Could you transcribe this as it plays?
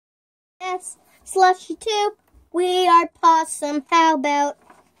LPS Slushy Tube. We are Possum. How about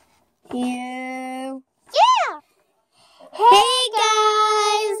you? Yeah! Hey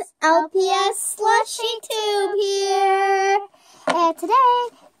guys! LPS Slushy Tube here. And today,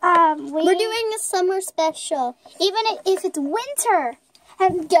 we're doing a summer special. Even if it's winter.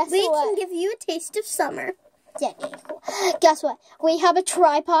 And guess we what? can give you a taste of summer. Yeah, cool. Guess what? We have a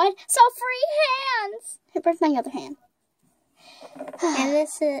tripod, so free hands. Where's my other hand? And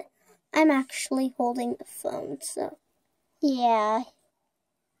this is, I'm actually holding the phone, so. Yeah.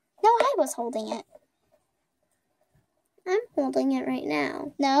 No, I was holding it. I'm holding it right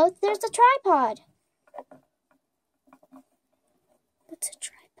now. No, there's a tripod. What's a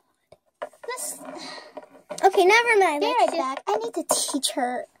tripod? This. Okay, never mind. Be right back. I need to teach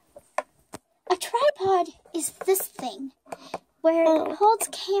her. A tripod is this thing where it holds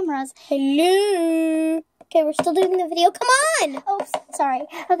cameras. Hello. Okay, we're still doing the video. Come on. Oops, sorry.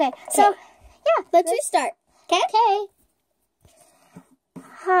 Okay, so yeah, let's restart. Okay. Okay.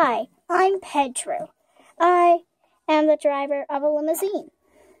 Hi, I'm Pedro. I am the driver of a limousine.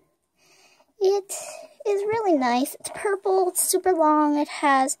 It is really nice. It's purple. It's super long. It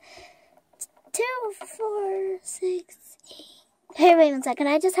has 2, 4, 6, 8. Hey, wait a second.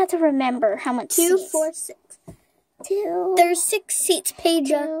 I just have to remember how much 2, seats. 4, 6. 2. There's 6 seats,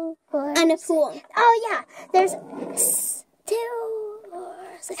 Pedro, 2, 4, and a pool. Oh yeah, there's 2, 4,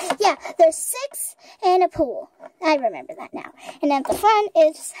 6. Yeah, there's 6 and a pool. I remember that now. And at the front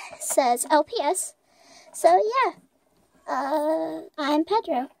it says LPS. So yeah, I'm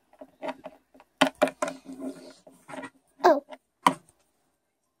Pedro. Oh.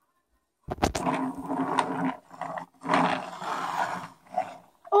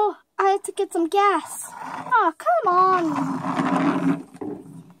 Oh, I had to get some gas. Oh, come on.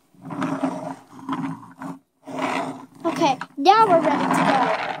 Okay, now we're ready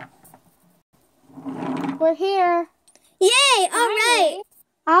to go. We're here. Yay! All right.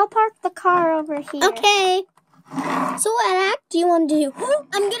 I'll park the car over here. Okay. So what act do you want to do?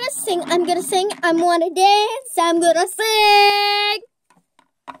 I'm gonna sing. I'm gonna sing. I wanna dance. I'm gonna sing.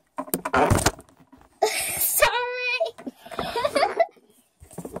 Sorry.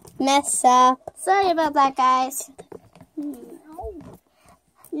 Mess up. Sorry about that, guys.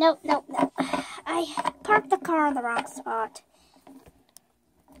 No. I parked the car in the wrong spot.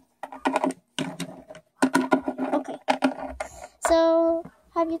 Okay. So,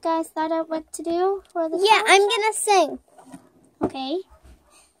 have you guys thought out what to do for the Yeah, I'm gonna sing. Okay.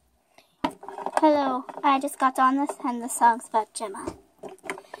 Hello, I just got on this and the song's about Gemma.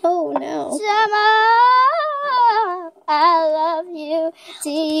 Oh no. Gemma, I love you. Do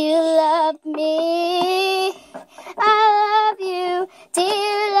you love me? I love you. Do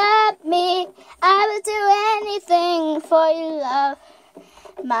you love me? I will do anything for your love,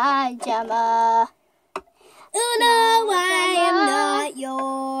 my Gemma. Uno, I am not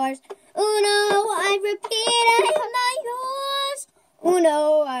yours. Uno, I repeat, I am not yours.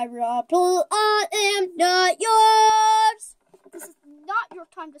 Uno, I repeat, I am not yours. This is not your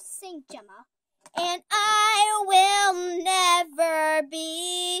time to sing, Gemma. And I will never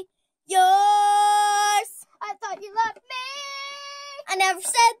be yours. I thought you loved me. I never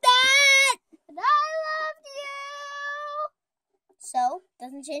said that. But I loved you. So,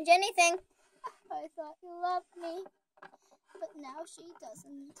 doesn't change anything. I thought you loved me. But now she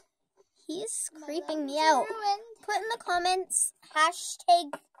doesn't. He's My creeping love me is out. ruined. Put in the comments,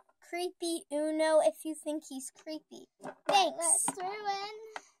 hashtag creepy Uno if you think he's creepy. Thanks. That's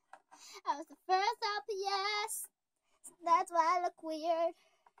ruined. I was the first LPS. That's why I look weird.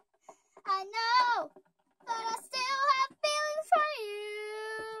 I know, but I still have feelings for you.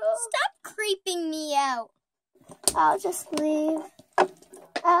 Stop creeping me out. I'll just leave.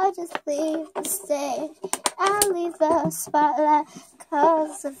 I'll just leave the stage. I'll leave the spotlight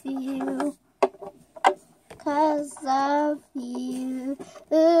 'cause of you. 'Cause of you.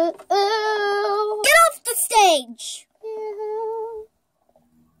 Ooh, ooh. Get off the stage. You.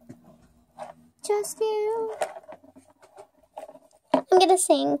 Just you. I'm gonna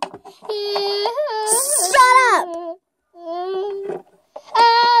sing. You. Shut up. I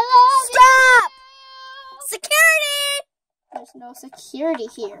love Stop. you. Security. There's no security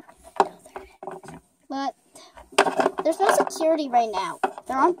here. But there's no security right now.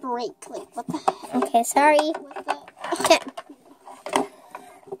 They're on break. Like, what the heck? Okay, sorry. What the? Okay.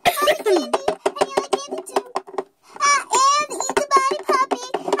 And you like candy too. And eat the body puppy.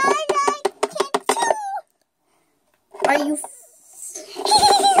 I like candy too. Are you?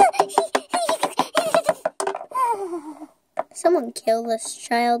 Someone kill this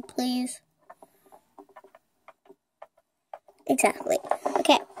child, please. Exactly.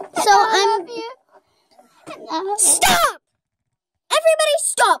 Okay. So I'm Stop! Everybody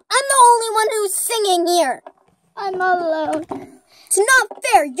stop! I'm the only one who's singing here. I'm alone. It's not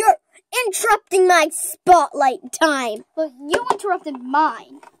fair. You're interrupting my spotlight time. Well, you interrupted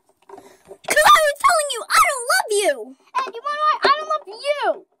mine. Because I was telling you I don't love you. And you know what? I don't love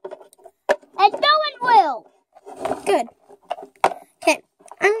you. And no one will. Good. Okay,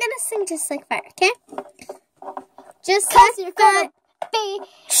 I'm gonna sing Just Like Fire, okay? Just like You're fire. gonna be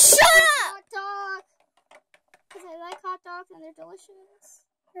Shut up! hot dog. Because I like hot dogs and they're delicious.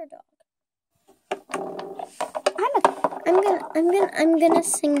 You're a dog. I'm gonna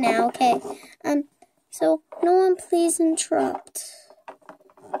sing now, okay? So no one please interrupt.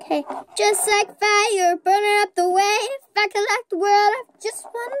 Okay. Just like fire, burning up the wave. I can like the world up just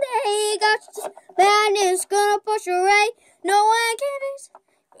one day. Gosh, this madness gonna push away. No one cares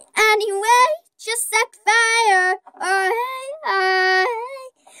anyway. Just like fire, oh hey, oh hey.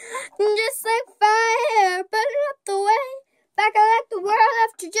 Just like fire, burning up the wave. I can like the world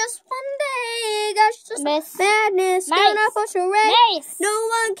after just one day. Gosh, just Miss madness Mace. gonna push away. Mace. No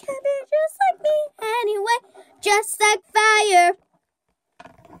one can be just like me anyway. Just like fire.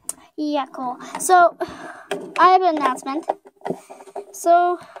 Yeah, cool. So, I have an announcement.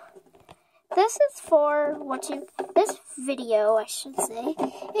 So, this is for this video, I should say,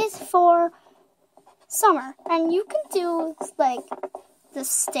 is for summer. And you can do, like, the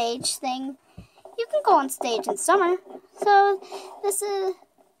stage thing. You can go on stage in summer. So,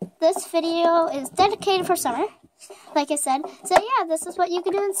 this video is dedicated for summer, like I said. So, yeah, this is what you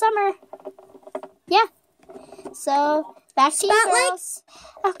can do in summer. Yeah. So, back to you, girls.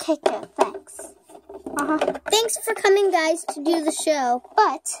 Okay, good. Thanks. Thanks for coming, guys, to do the show.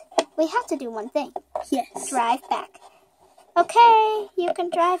 But we have to do one thing. Yes. Drive back. Okay, you can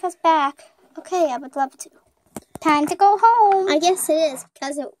drive us back. Okay, I would love to. Time to go home. I guess it is,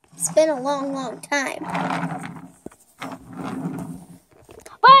 because it's been a long, long time.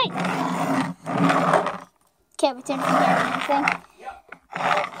 Wait! Okay, we didn't hear anything.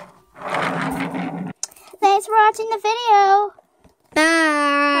 Thanks for watching the video.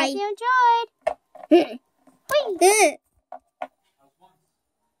 Bye. Hope you enjoyed. Whee!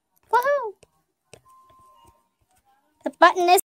 Woohoo! The button is